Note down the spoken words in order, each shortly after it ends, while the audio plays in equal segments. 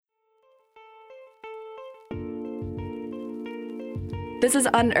This is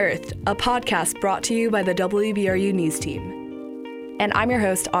Unearthed, a podcast brought to you by the WBRU News Team. And I'm your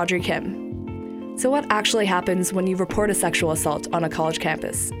host, Audrey Kim. So what actually happens when you report a sexual assault on a college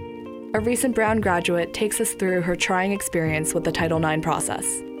campus? A recent Brown graduate takes us through her trying experience with the Title IX process.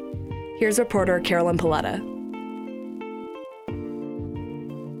 Here's reporter Carolyn Paletta.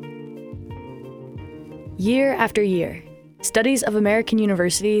 Year after year, studies of American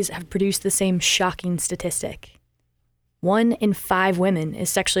universities have produced the same shocking statistic. 1 in 5 women is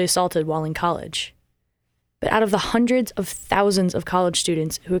sexually assaulted while in college. But out of the hundreds of thousands of college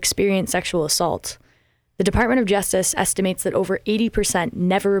students who experience sexual assault, the Department of Justice estimates that over 80%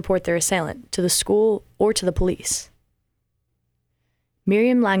 never report their assailant to the school or to the police.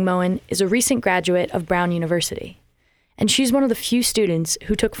 Miriam Langmoen is a recent graduate of Brown University, and she's one of the few students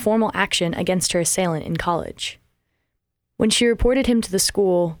who took formal action against her assailant in college. When she reported him to the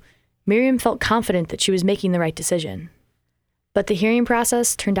school, Miriam felt confident that she was making the right decision. But the hearing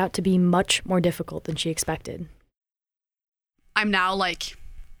process turned out to be much more difficult than she expected. I'm now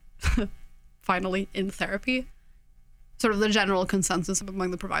finally in therapy. Sort of the general consensus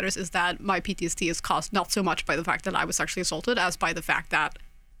among the providers is that my PTSD is caused not so much by the fact that I was sexually assaulted as by the fact that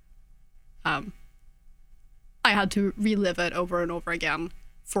I had to relive it over and over again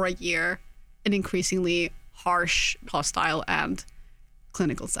for a year in increasingly harsh, hostile, and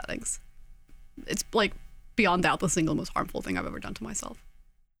clinical settings. It's beyond doubt the single most harmful thing I've ever done to myself.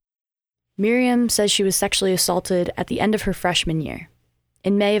 Miriam says she was sexually assaulted at the end of her freshman year,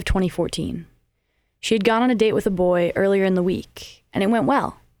 in May of 2014. She had gone on a date with a boy earlier in the week, and it went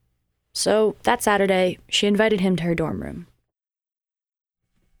well. So that Saturday, she invited him to her dorm room.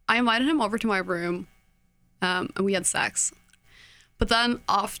 I invited him over to my room, and we had sex. But then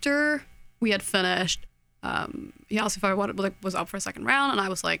after we had finished, he asked if I was up for a second round, and I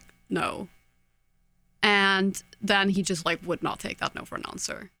was like, no. And then he just would not take that no for an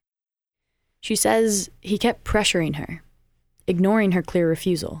answer. She says he kept pressuring her, ignoring her clear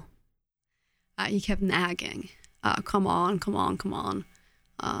refusal. He kept nagging, come on.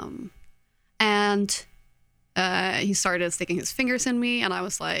 And he started sticking his fingers in me, and I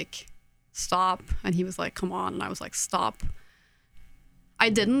was like, stop. And he was like, come on. And I was like, stop. I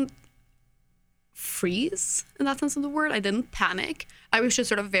didn't freeze in that sense of the word. I didn't panic. I was just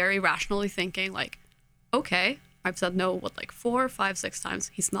sort of very rationally thinking okay, I've said no, 4, 5, 6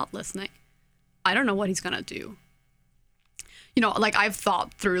 times. He's not listening. I don't know what he's going to do. I've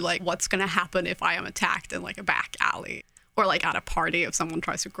thought through what's going to happen if I am attacked in a back alley or at a party if someone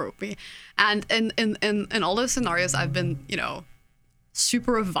tries to grope me. And in all those scenarios, I've been,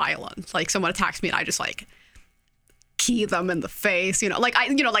 super violent. Someone attacks me and I just key them in the face,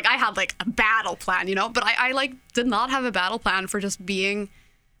 I had a battle plan, but I did not have a battle plan for just being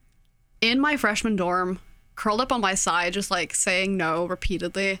in my freshman dorm, curled up on my side, just saying no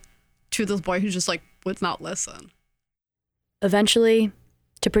repeatedly to this boy who just would not listen. Eventually,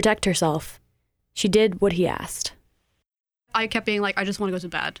 to protect herself, she did what he asked. I kept being I just want to go to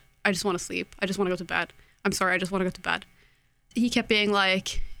bed. I just want to sleep. I just want to go to bed. I'm sorry, I just want to go to bed. He kept being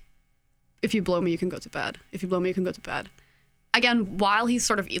if you blow me, you can go to bed. If you blow me, you can go to bed. Again, while he's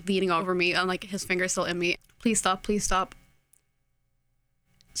sort of leaning over me and his finger's still in me, please stop, please stop.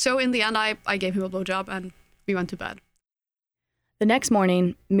 So in the end, I gave him a blowjob and we went to bed. The next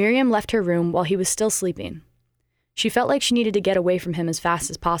morning, Miriam left her room while he was still sleeping. She felt like she needed to get away from him as fast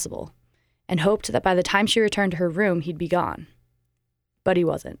as possible and hoped that by the time she returned to her room, he'd be gone. But he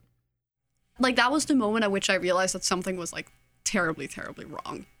wasn't. That was the moment at which I realized that something was terribly, terribly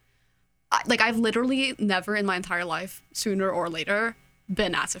wrong. I've literally never in my entire life, sooner or later,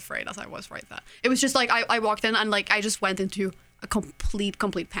 been as afraid as I was right then. It was just I walked in and I just went into a complete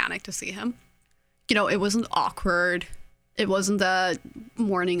panic to see him. It wasn't awkward. It wasn't a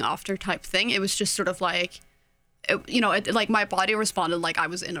morning after type thing. It was just sort of my body responded like I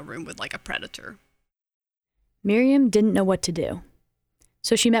was in a room with a predator. Miriam didn't know what to do.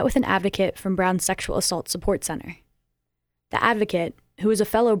 So she met with an advocate from Brown's Sexual Assault Support Center. The advocate, who was a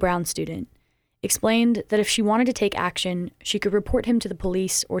fellow Brown student, explained that if she wanted to take action, she could report him to the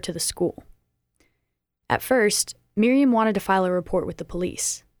police or to the school. At first, Miriam wanted to file a report with the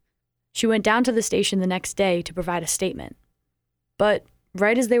police. She went down to the station the next day to provide a statement. But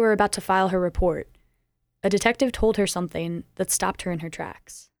right as they were about to file her report, a detective told her something that stopped her in her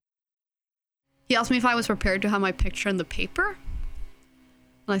tracks. He asked me if I was prepared to have my picture in the paper.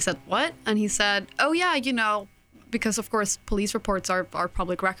 And I said, what? And he said, oh yeah, because of course police reports are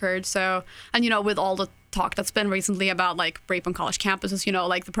public record. So, and with all the talk that's been recently about rape on college campuses,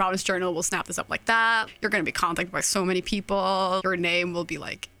 the Providence Journal will snap this up like that. You're going to be contacted by so many people. Your name will be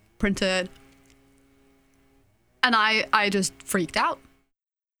printed. And I just freaked out.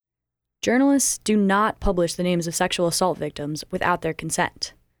 Journalists do not publish the names of sexual assault victims without their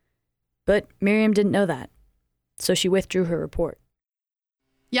consent. But Miriam didn't know that, so she withdrew her report.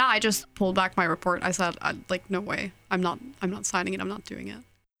 Yeah, I just pulled back my report. I said, no way. I'm not signing it. I'm not doing it.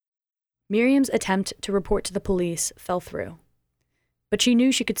 Miriam's attempt to report to the police fell through. But she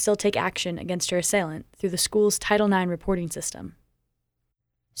knew she could still take action against her assailant through the school's Title IX reporting system.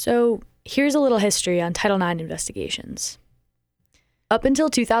 So here's a little history on Title IX investigations. Up until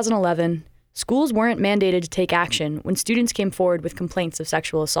 2011, schools weren't mandated to take action when students came forward with complaints of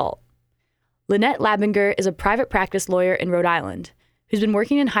sexual assault. Lynette Labinger is a private practice lawyer in Rhode Island who's been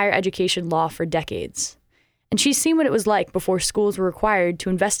working in higher education law for decades. And she's seen what it was like before schools were required to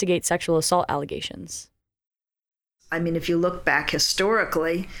investigate sexual assault allegations. I mean, if you look back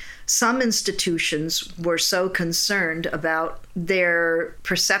historically, some institutions were so concerned about their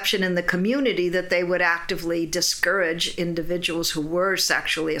perception in the community that they would actively discourage individuals who were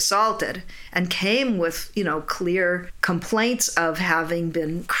sexually assaulted and came with, clear complaints of having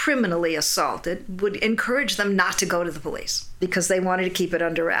been criminally assaulted, would encourage them not to go to the police because they wanted to keep it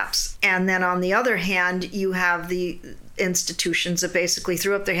under wraps. And then on the other hand, you have the institutions that basically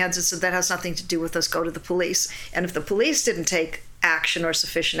threw up their hands and said, that has nothing to do with us, go to the police. And if the police didn't take action or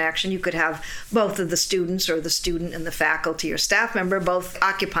sufficient action, you could have both of the students or the student and the faculty or staff member both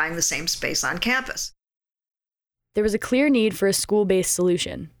occupying the same space on campus. There was a clear need for a school-based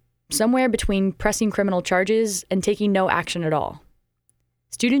solution, somewhere between pressing criminal charges and taking no action at all.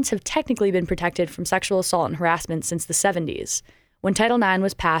 Students have technically been protected from sexual assault and harassment since the 70s, when Title IX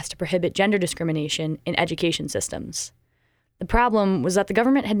was passed to prohibit gender discrimination in education systems. The problem was that the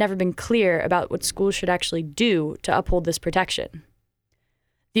government had never been clear about what schools should actually do to uphold this protection.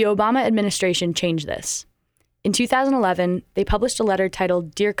 The Obama administration changed this. In 2011, they published a letter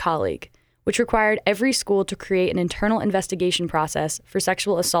titled Dear Colleague, which required every school to create an internal investigation process for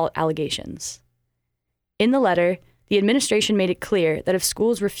sexual assault allegations. In the letter, the administration made it clear that if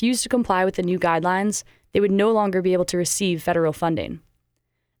schools refused to comply with the new guidelines, they would no longer be able to receive federal funding.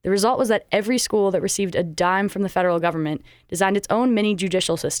 The result was that every school that received a dime from the federal government designed its own mini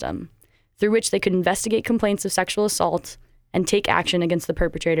judicial system, through which they could investigate complaints of sexual assault and take action against the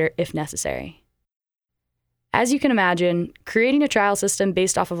perpetrator if necessary. As you can imagine, creating a trial system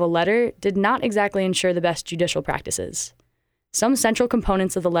based off of a letter did not exactly ensure the best judicial practices. Some central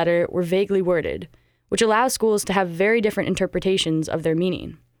components of the letter were vaguely worded, which allows schools to have very different interpretations of their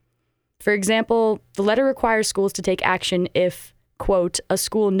meaning. For example, the letter requires schools to take action if, quote, a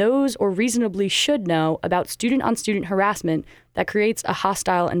school knows or reasonably should know about student-on-student harassment that creates a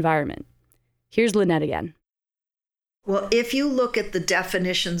hostile environment. Here's Lynette again. Well, if you look at the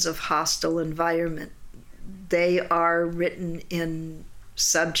definitions of hostile environment, they are written in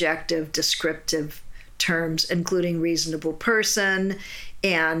subjective, descriptive terms, including reasonable person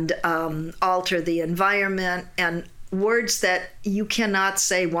and alter the environment, and words that you cannot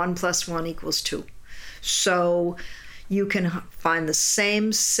say 1 + 1 = 2. So you can find the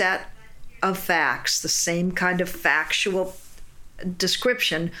same set of facts, the same kind of factual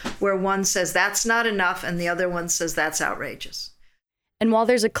description, where one says that's not enough and the other one says that's outrageous. And while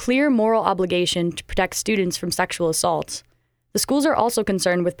there's a clear moral obligation to protect students from sexual assault, the schools are also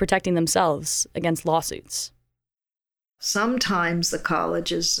concerned with protecting themselves against lawsuits. Sometimes the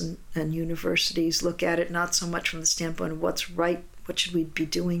colleges and universities look at it not so much from the standpoint of what's right, what should we be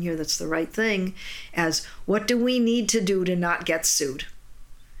doing here that's the right thing, as what do we need to do to not get sued?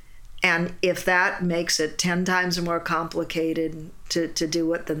 And if that makes it 10 times more complicated to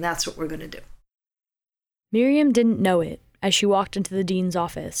do it, then that's what we're going to do. Miriam didn't know it as she walked into the dean's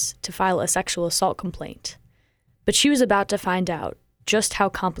office to file a sexual assault complaint, but she was about to find out just how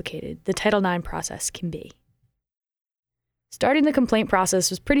complicated the Title IX process can be. Starting the complaint process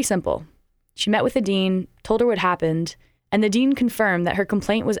was pretty simple. She met with the dean, told her what happened, and the dean confirmed that her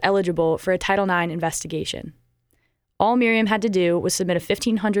complaint was eligible for a Title IX investigation. All Miriam had to do was submit a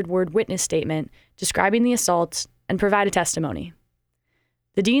 1,500-word witness statement describing the assault and provide a testimony.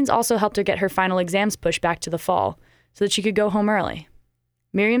 The deans also helped her get her final exams pushed back to the fall so that she could go home early.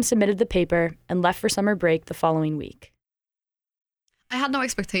 Miriam submitted the paper and left for summer break the following week. I had no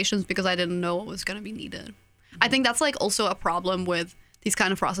expectations because I didn't know what was going to be needed. I think that's also a problem with these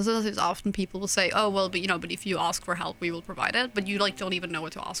kind of processes is often people will say, oh, well, but if you ask for help, we will provide it. But you don't even know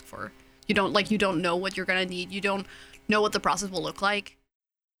what to ask for. You don't know what you're going to need. You don't know what the process will look like.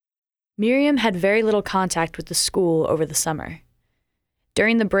 Miriam had very little contact with the school over the summer.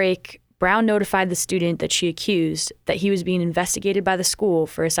 During the break, Brown notified the student that she accused that he was being investigated by the school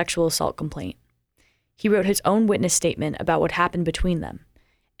for a sexual assault complaint. He wrote his own witness statement about what happened between them,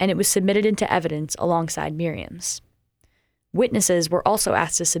 and it was submitted into evidence alongside Miriam's. Witnesses were also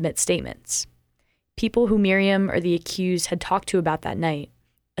asked to submit statements. People who Miriam or the accused had talked to about that night,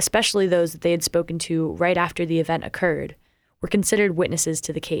 especially those that they had spoken to right after the event occurred, were considered witnesses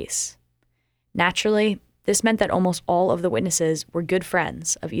to the case. Naturally, this meant that almost all of the witnesses were good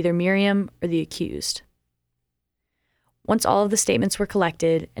friends of either Miriam or the accused. Once all of the statements were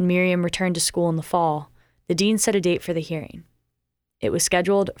collected and Miriam returned to school in the fall, the dean set a date for the hearing. It was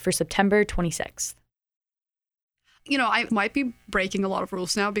scheduled for September 26th. You know, I might be breaking a lot of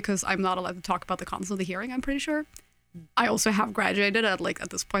rules now because I'm not allowed to talk about the contents of the hearing, I'm pretty sure. I also have graduated at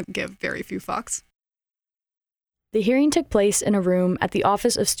this point, give very few fucks. The hearing took place in a room at the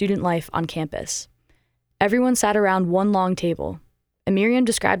Office of Student Life on campus. Everyone sat around one long table, and Miriam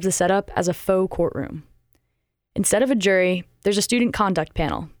describes the setup as a faux courtroom. Instead of a jury, there's a student conduct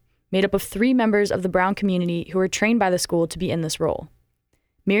panel, made up of 3 members of the Brown community who were trained by the school to be in this role.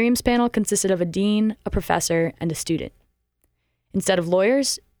 Miriam's panel consisted of a dean, a professor, and a student. Instead of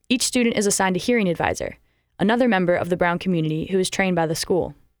lawyers, each student is assigned a hearing advisor, another member of the Brown community who is trained by the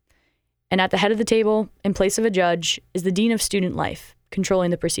school. And at the head of the table, in place of a judge, is the dean of student life, controlling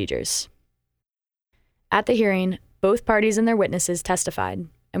the procedures. At the hearing, both parties and their witnesses testified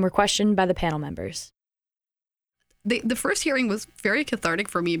and were questioned by the panel members. The first hearing was very cathartic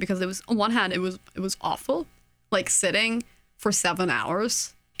for me because it was, on one hand, it was awful, like sitting for 7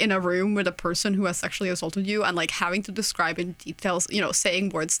 hours in a room with a person who has sexually assaulted you and like having to describe in details, you know, saying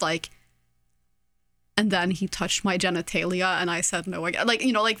words like, and then he touched my genitalia and I said no again. Like,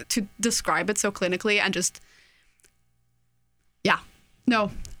 you know, like to describe it so clinically and just, yeah,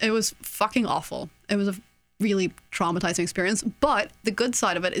 no, it was fucking awful. It was a really traumatizing experience. But the good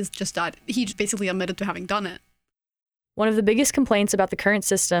side of it is just that he basically admitted to having done it. One of the biggest complaints about the current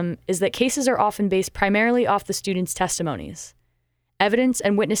system is that cases are often based primarily off the students' testimonies. Evidence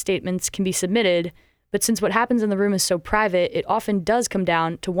and witness statements can be submitted, but since what happens in the room is so private, it often does come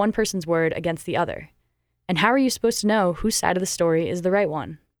down to one person's word against the other. And how are you supposed to know whose side of the story is the right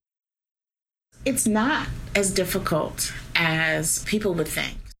one? It's not as difficult as people would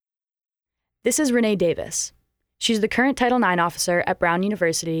think. This is Renee Davis. She's the current Title IX officer at Brown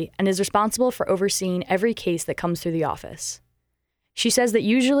University and is responsible for overseeing every case that comes through the office. She says that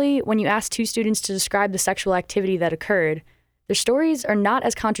usually when you ask 2 students to describe the sexual activity that occurred, their stories are not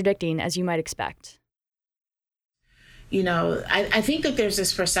as contradicting as you might expect. You know, I think that there's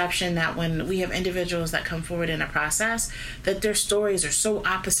this perception that when we have individuals that come forward in a process, that their stories are so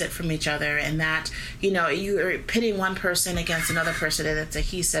opposite from each other and that, you know, you are pitting one person against another person and it's a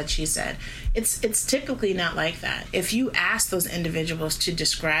he said, she said. It's typically not like that. If you ask those individuals to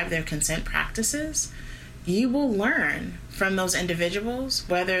describe their consent practices, you will learn from those individuals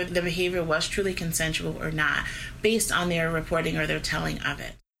whether the behavior was truly consensual or not, based on their reporting or their telling of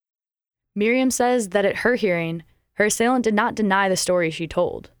it. Miriam says that at her hearing, her assailant did not deny the story she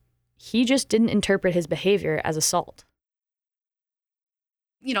told. He just didn't interpret his behavior as assault.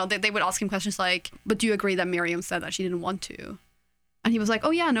 You know, they would ask him questions like, but do you agree that Miriam said that she didn't want to? And he was like,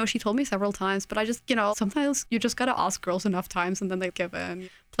 oh yeah, no, she told me several times, but I just, you know, sometimes you just gotta ask girls enough times and then they give in.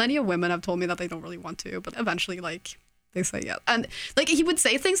 Plenty of women have told me that they don't really want to, but eventually, like, they say yes. And, like, he would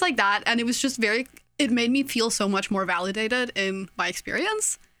say things like that, and it was just it made me feel so much more validated in my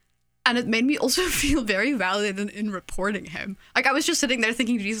experience. And it made me also feel very validated in reporting him. Like, I was just sitting there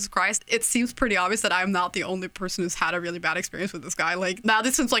thinking, Jesus Christ, it seems pretty obvious that I'm not the only person who's had a really bad experience with this guy. Like, now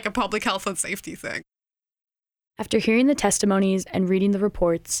this seems like a public health and safety thing. After hearing the testimonies and reading the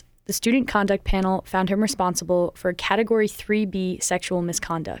reports, the student conduct panel found him responsible for Category 3B sexual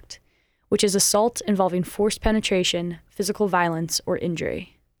misconduct, which is assault involving forced penetration, physical violence, or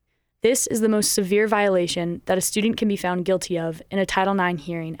injury. This is the most severe violation that a student can be found guilty of in a Title IX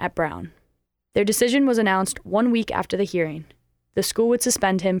hearing at Brown. Their decision was announced 1 week after the hearing. The school would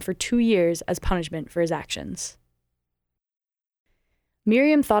suspend him for 2 years as punishment for his actions.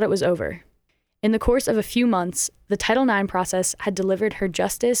 Miriam thought it was over. In the course of a few months, the Title IX process had delivered her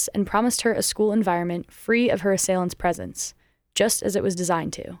justice and promised her a school environment free of her assailant's presence, just as it was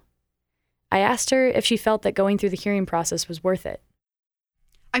designed to. I asked her if she felt that going through the hearing process was worth it.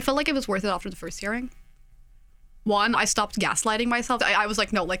 I felt like it was worth it after the first hearing. One, I stopped gaslighting myself. I was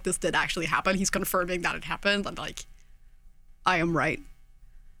like, no, like, this did actually happen. He's confirming that it happened. And, like, I am right.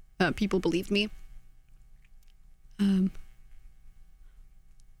 People believed me.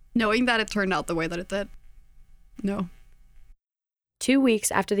 Knowing that it turned out the way that it did, no. 2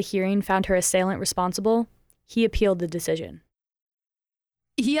 weeks after the hearing found her assailant responsible, he appealed the decision.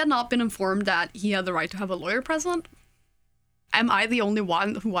 He had not been informed that he had the right to have a lawyer present. Am I the only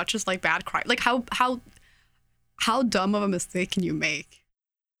one who watches, like, bad crime? Like, how dumb of a mistake can you make?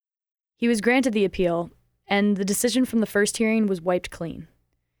 He was granted the appeal, and the decision from the first hearing was wiped clean.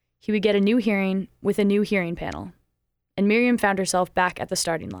 He would get a new hearing with a new hearing panel, and Miriam found herself back at the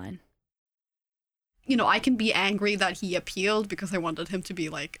starting line. You know, I can be angry that he appealed because I wanted him to be,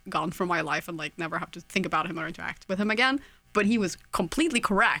 like, gone from my life and, like, never have to think about him or interact with him again. But he was completely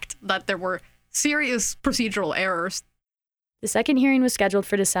correct that there were serious procedural errors. The second hearing was scheduled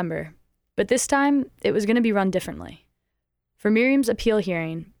for December, but this time it was going to be run differently. For Miriam's appeal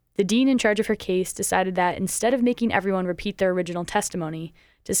hearing, the dean in charge of her case decided that instead of making everyone repeat their original testimony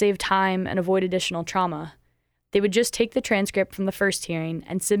to save time and avoid additional trauma, they would just take the transcript from the first hearing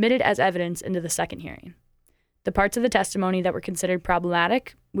and submit it as evidence into the second hearing. The parts of the testimony that were considered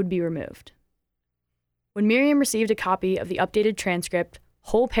problematic would be removed. When Miriam received a copy of the updated transcript,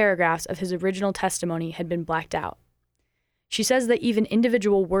 whole paragraphs of his original testimony had been blacked out. She says that even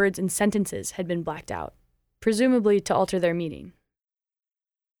individual words and sentences had been blacked out, presumably to alter their meaning.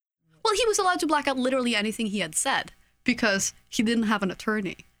 Well, he was allowed to black out literally anything he had said because he didn't have an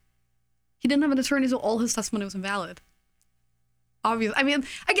attorney. He didn't have an attorney, so all his testimony was invalid. Obviously. I mean,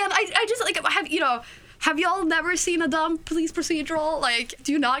 again, I just, like, have y'all never seen a dumb police procedural? Like,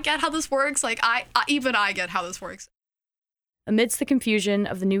 do you not get how this works? Like, I get how this works. Amidst the confusion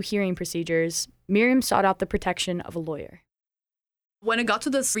of the new hearing procedures, Miriam sought out the protection of a lawyer. When it got to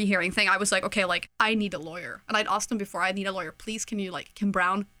this rehearing thing, I was like, okay, like, I need a lawyer. And I'd asked him before, I need a lawyer. Please, can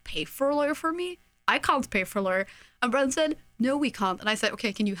Brown pay for a lawyer for me? I can't pay for a lawyer. And Brown said, no, we can't. And I said,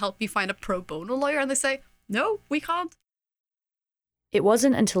 okay, can you help me find a pro bono lawyer? And they say, no, we can't. It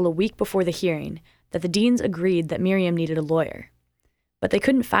wasn't until a week before the hearing that the deans agreed that Miriam needed a lawyer. But they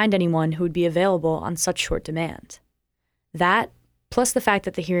couldn't find anyone who would be available on such short demand. That, plus the fact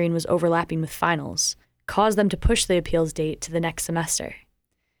that the hearing was overlapping with finals, caused them to push the appeals date to the next semester.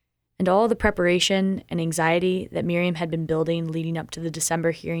 And all the preparation and anxiety that Miriam had been building leading up to the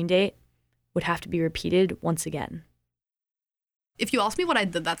December hearing date would have to be repeated once again. If you ask me what I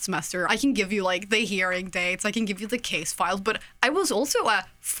did that semester, I can give you, like, the hearing dates, I can give you the case files, but I was also a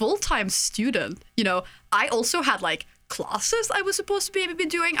full-time student. You know, I also had, like, classes I was supposed to be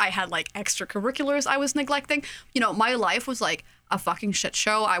doing. I had, like, extracurriculars I was neglecting. You know, my life was, like, a fucking shit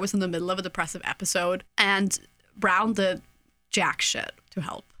show. I was in the middle of a depressive episode, and Brown did jack shit to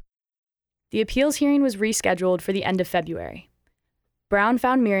help. The appeals hearing was rescheduled for the end of February. Brown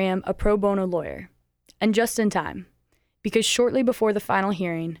found Miriam a pro bono lawyer, and just in time, because shortly before the final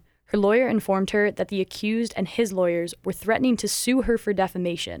hearing, her lawyer informed her that the accused and his lawyers were threatening to sue her for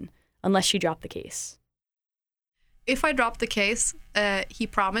defamation unless she dropped the case. If I dropped the case, he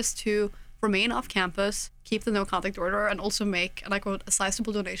promised to remain off campus, keep the no contact order, and also make, and I quote, a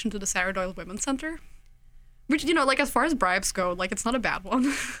sizable donation to the Sarah Doyle Women's Center. Which, you know, like, as far as bribes go, like, it's not a bad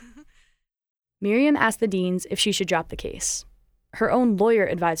one. Miriam asked the deans if she should drop the case. Her own lawyer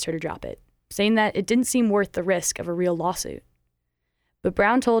advised her to drop it, saying that it didn't seem worth the risk of a real lawsuit. But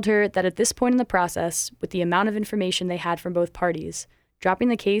Brown told her that at this point in the process, with the amount of information they had from both parties, dropping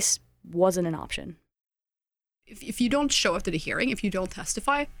the case wasn't an option. If you don't show up to the hearing, if you don't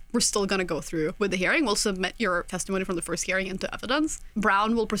testify, we're still going to go through with the hearing. We'll submit your testimony from the first hearing into evidence.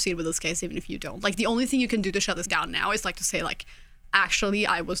 Brown will proceed with this case even if you don't. Like, the only thing you can do to shut this down now is, like, to say, like, actually,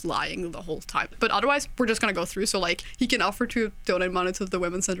 I was lying the whole time. But otherwise, we're just going to go through. So, like, he can offer to donate money to the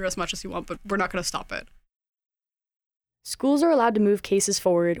Women's Center as much as you want, but we're not going to stop it. Schools are allowed to move cases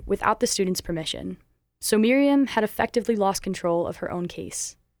forward without the students' permission, so Miriam had effectively lost control of her own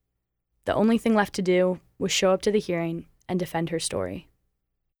case. The only thing left to do was show up to the hearing and defend her story.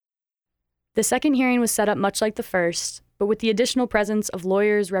 The second hearing was set up much like the first, but with the additional presence of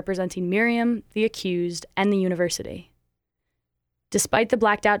lawyers representing Miriam, the accused, and the university. Despite the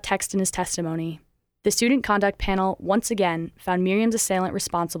blacked out text in his testimony, the student conduct panel once again found Miriam's assailant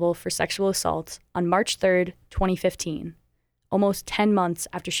responsible for sexual assault on March 3rd, 2015, almost 10 months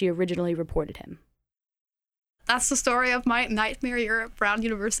after she originally reported him. That's the story of my nightmare year at Brown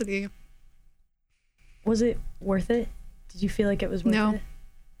University. Was it worth it? Did you feel like it was worth it?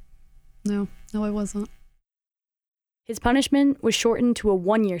 No, it wasn't. His punishment was shortened to a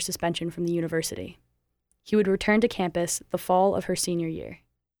 1-year suspension from the university. He would return to campus the fall of her senior year.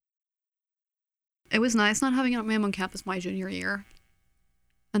 It was nice not having him on campus my junior year.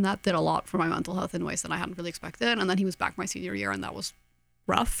 And that did a lot for my mental health in ways that I hadn't really expected. And then he was back my senior year, and that was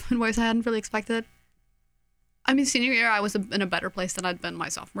rough in ways I hadn't really expected. I mean, senior year, I was in a better place than I'd been my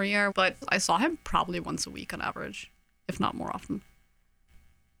sophomore year, but I saw him probably once a week on average, if not more often.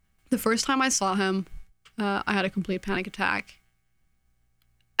 The first time I saw him, I had a complete panic attack.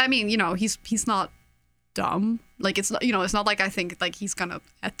 I mean, you know, he's not dumb. Like, it's not, you know, it's not like I think like he's gonna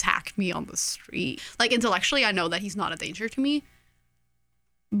attack me on the street. Like, intellectually, I know that he's not a danger to me.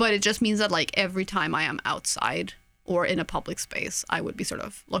 But it just means that like every time I am outside or in a public space, I would be sort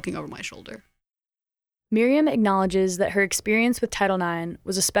of looking over my shoulder. Miriam acknowledges that her experience with Title IX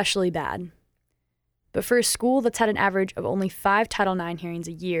was especially bad. But for a school that's had an average of only 5 Title IX hearings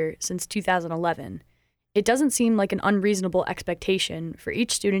a year since 2011, it doesn't seem like an unreasonable expectation for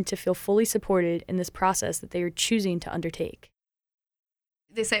each student to feel fully supported in this process that they are choosing to undertake.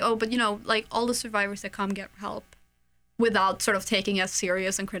 They say, oh, but like all the survivors that come get help, without sort of taking a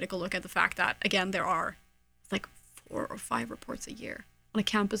serious and critical look at the fact that, again, there are like 4 or 5 reports a year on a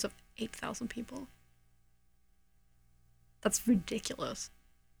campus of 8,000 people. That's ridiculous.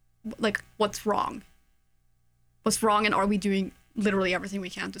 Like, what's wrong? What's wrong, and are we doing literally everything we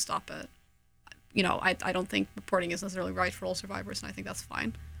can to stop it? I don't think reporting is necessarily right for all survivors, and I think that's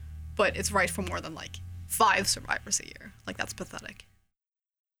fine. But it's right for more than like 5 survivors a year. Like, that's pathetic.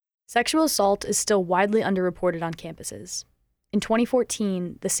 Sexual assault is still widely underreported on campuses. In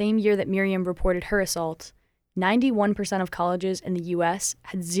 2014, the same year that Miriam reported her assault, 91% of colleges in the U.S.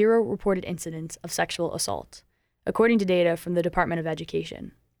 had 0 reported incidents of sexual assault, according to data from the Department of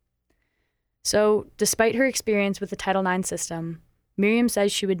Education. So, despite her experience with the Title IX system, Miriam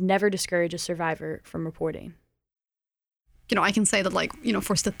says she would never discourage a survivor from reporting. I can say that, like,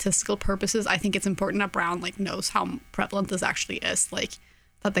 for statistical purposes, I think it's important that Brown, like, knows how prevalent this actually is, like,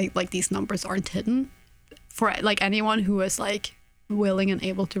 that they, like, these numbers aren't hidden. For, like, anyone who is, like, willing and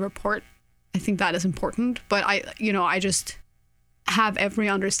able to report, I think that is important. But I just have every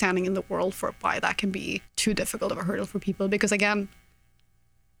understanding in the world for why that can be too difficult of a hurdle for people. Because, again,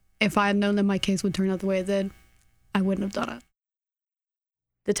 if I had known that my case would turn out the way it did, I wouldn't have done it.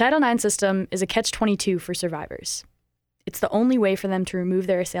 The Title IX system is a catch-22 for survivors. It's the only way for them to remove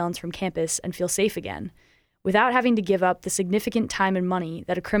their assailants from campus and feel safe again, without having to give up the significant time and money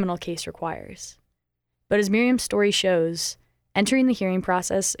that a criminal case requires. But as Miriam's story shows, entering the hearing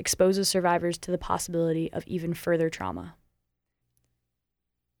process exposes survivors to the possibility of even further trauma.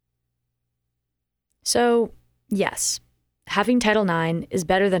 So, yes, having Title IX is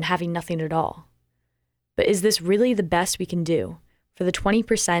better than having nothing at all. But is this really the best we can do for the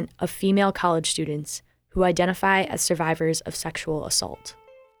 20% of female college students who identify as survivors of sexual assault?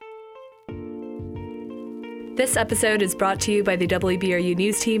 This episode is brought to you by the WBRU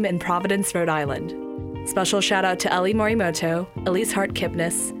News Team in Providence, Rhode Island. Special shout out to Ellie Morimoto, Elise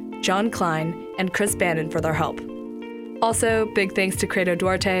Hart-Kipnis, John Klein, and Chris Bannon for their help. Also, big thanks to Credo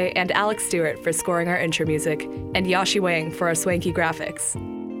Duarte and Alex Stewart for scoring our intro music, and Yashi Wang for our swanky graphics.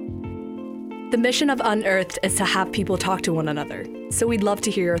 The mission of Unearthed is to have people talk to one another, so we'd love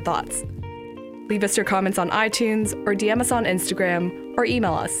to hear your thoughts. Leave us your comments on iTunes, or DM us on Instagram, or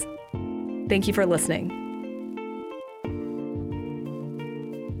email us. Thank you for listening.